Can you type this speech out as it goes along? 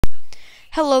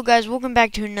Hello guys, welcome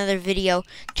back to another video.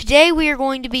 Today we are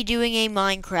going to be doing a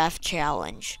Minecraft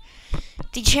challenge.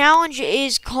 The challenge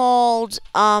is called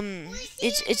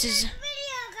it's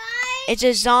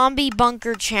a zombie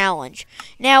bunker challenge.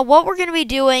 Now what we're going to be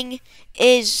doing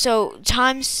is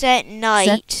time set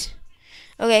night.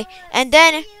 Okay, and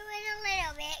then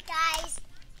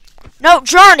no,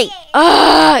 Johnny.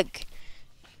 Ugh.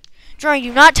 Johnny,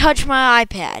 do not touch my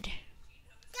iPad.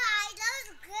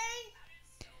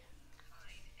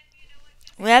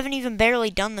 We haven't even barely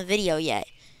done the video yet.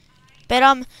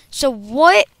 But so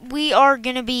what we are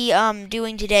gonna be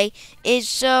doing today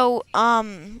is we're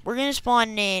gonna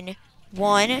spawn in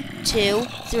 1, 2,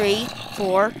 3,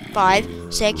 4,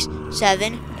 5, 6,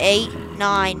 7, 8,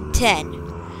 9,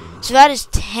 10. So that is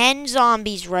 10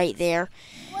 zombies right there.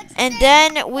 And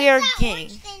then we are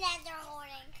getting,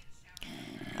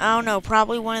 I don't know,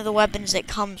 probably one of the weapons that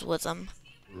comes with them.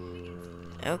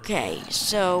 Okay,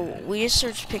 so we just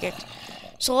searched pickaxe.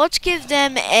 So let's give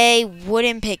them a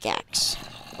wooden pickaxe.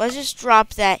 Let's just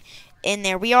drop that in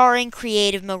there. We are in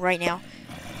creative mode right now.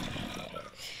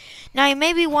 Now you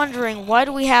may be wondering, why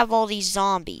do we have all these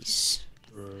zombies?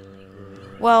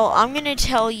 Well, I'm going to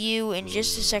tell you in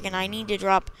just a second. I need to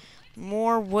drop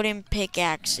more wooden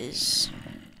pickaxes.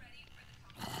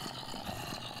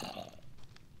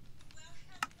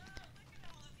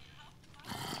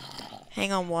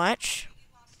 Hang on, watch.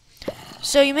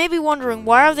 So you may be wondering,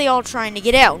 why are they all trying to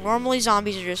get out? Normally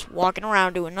zombies are just walking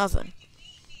around doing nothing.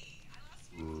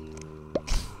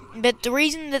 But the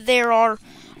reason that they are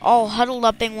all huddled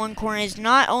up in one corner is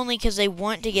not only because they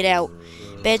want to get out,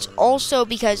 but it's also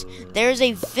because there's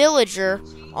a villager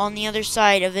on the other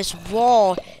side of this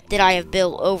wall that I have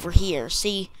built over here.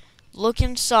 See, look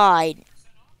inside.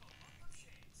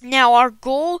 Now our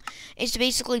goal is to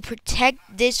basically protect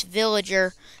this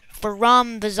villager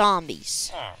from the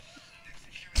zombies.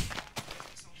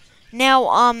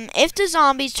 Now, if the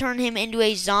zombies turn him into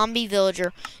a zombie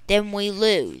villager, then we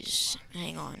lose.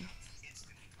 Hang on.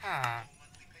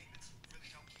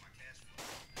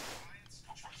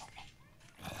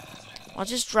 I'll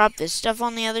just drop this stuff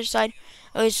on the other side.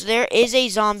 Okay, so there is a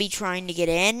zombie trying to get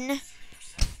in.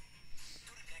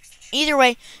 Either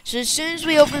way, so as soon as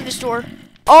we open this door...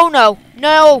 Oh, no.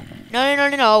 No. No, no, no,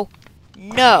 no, no.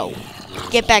 No.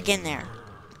 Get back in there.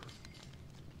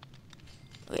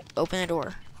 Okay, open the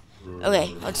door.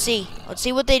 Okay, let's see. Let's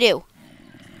see what they do.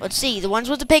 Let's see. The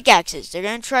ones with the pickaxes. They're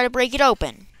going to try to break it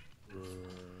open.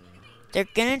 They're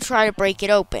going to try to break it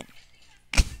open.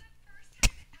 Are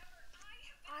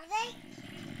they?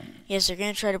 Yes, they're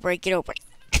going to try to break it open.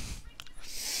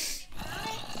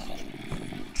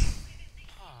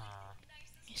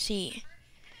 See,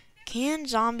 can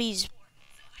zombies...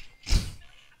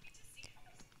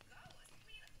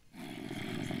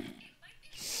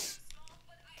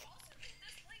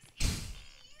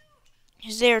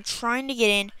 Because they're trying to get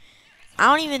in. I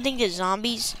don't even think that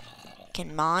zombies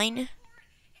can mine.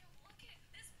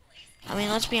 I mean,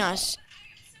 let's be honest.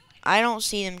 I don't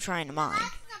see them trying to mine. That's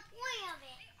the point of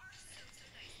it.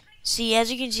 See,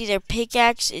 as you can see, their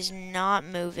pickaxe is not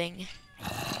moving.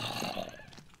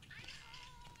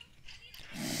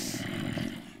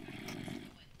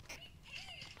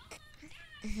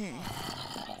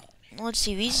 Let's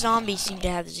see, these zombies seem to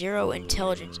have 0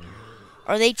 intelligence.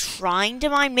 Are they trying to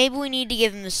mine? Maybe we need to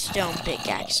give them the stone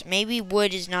pickaxe. Maybe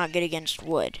wood is not good against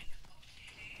wood.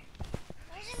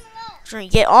 Where's the remote? Trying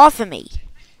to get off of me.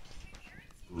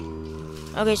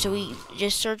 Okay, so we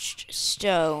just searched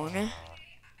stone.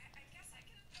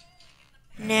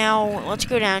 Now, let's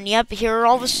go down. Yep, here are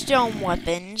all the stone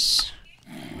weapons.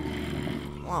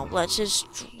 Well, let's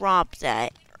just drop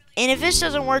that. And if this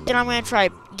doesn't work, then I'm going to try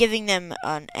giving them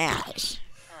an axe.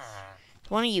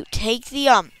 One of you, take the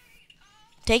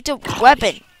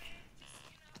weapon.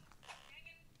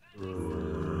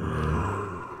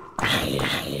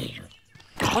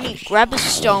 One of you, grab the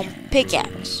stone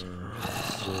pickaxe.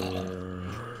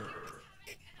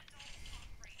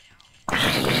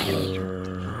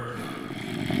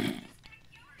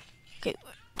 Okay,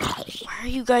 why are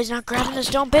you guys not grabbing the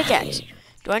stone pickaxe?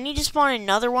 Do I need to spawn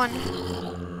another one?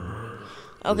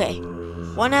 Okay,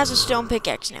 one has a stone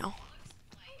pickaxe now.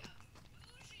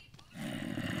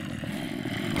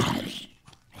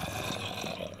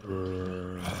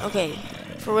 Okay,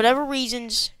 for whatever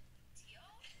reasons...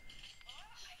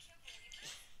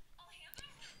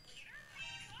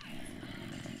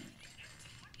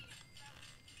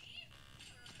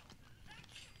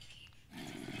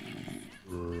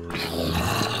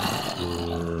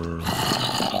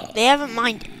 They haven't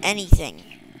mined anything.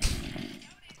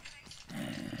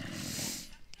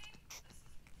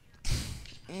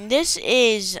 This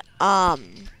is,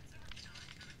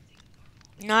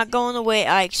 Not going the way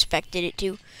I expected it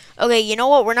to. Okay, you know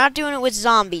what? We're not doing it with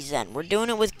zombies then. We're doing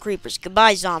it with creepers.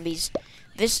 Goodbye, zombies.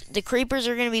 The creepers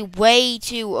are going to be way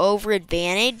too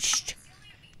over-advantaged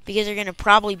because they're going to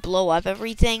probably blow up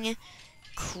everything.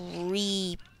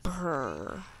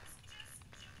 Creeper.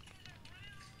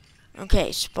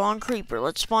 Okay, spawn creeper.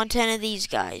 Let's spawn 10 of these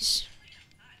guys.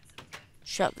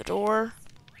 Shut the door.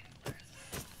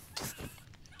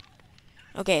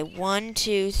 Okay, 1,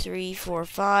 2, 3, 4,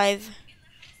 5,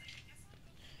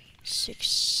 6,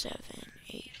 7,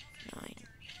 8, 9,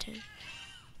 10.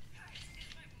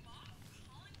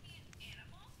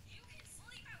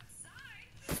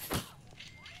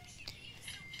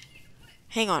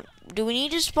 Hang on. Do we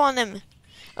need to spawn them?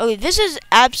 Okay, this is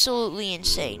absolutely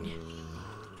insane.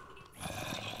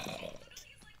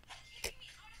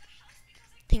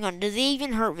 Hang on, do they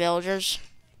even hurt villagers?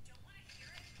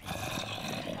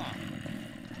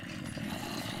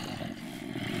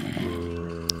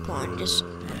 Come on, just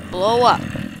blow up.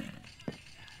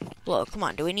 Blow, come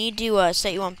on. Do we need to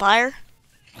set you on fire?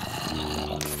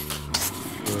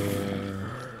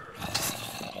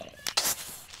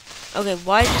 Okay,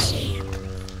 why does...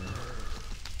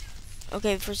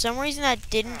 Okay, for some reason that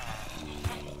didn't...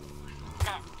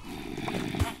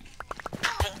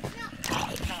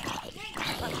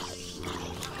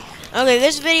 Okay,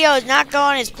 this video is not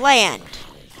going as planned.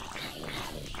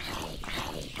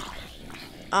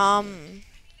 Hang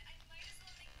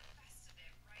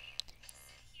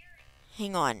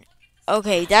on.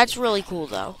 Okay, that's really cool,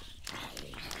 though.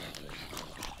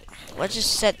 Let's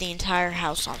just set the entire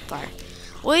house on fire.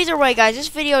 Well, either way, guys, this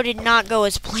video did not go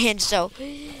as planned, so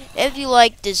if you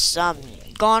like this,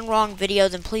 gone wrong video,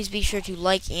 then please be sure to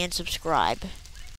like and subscribe.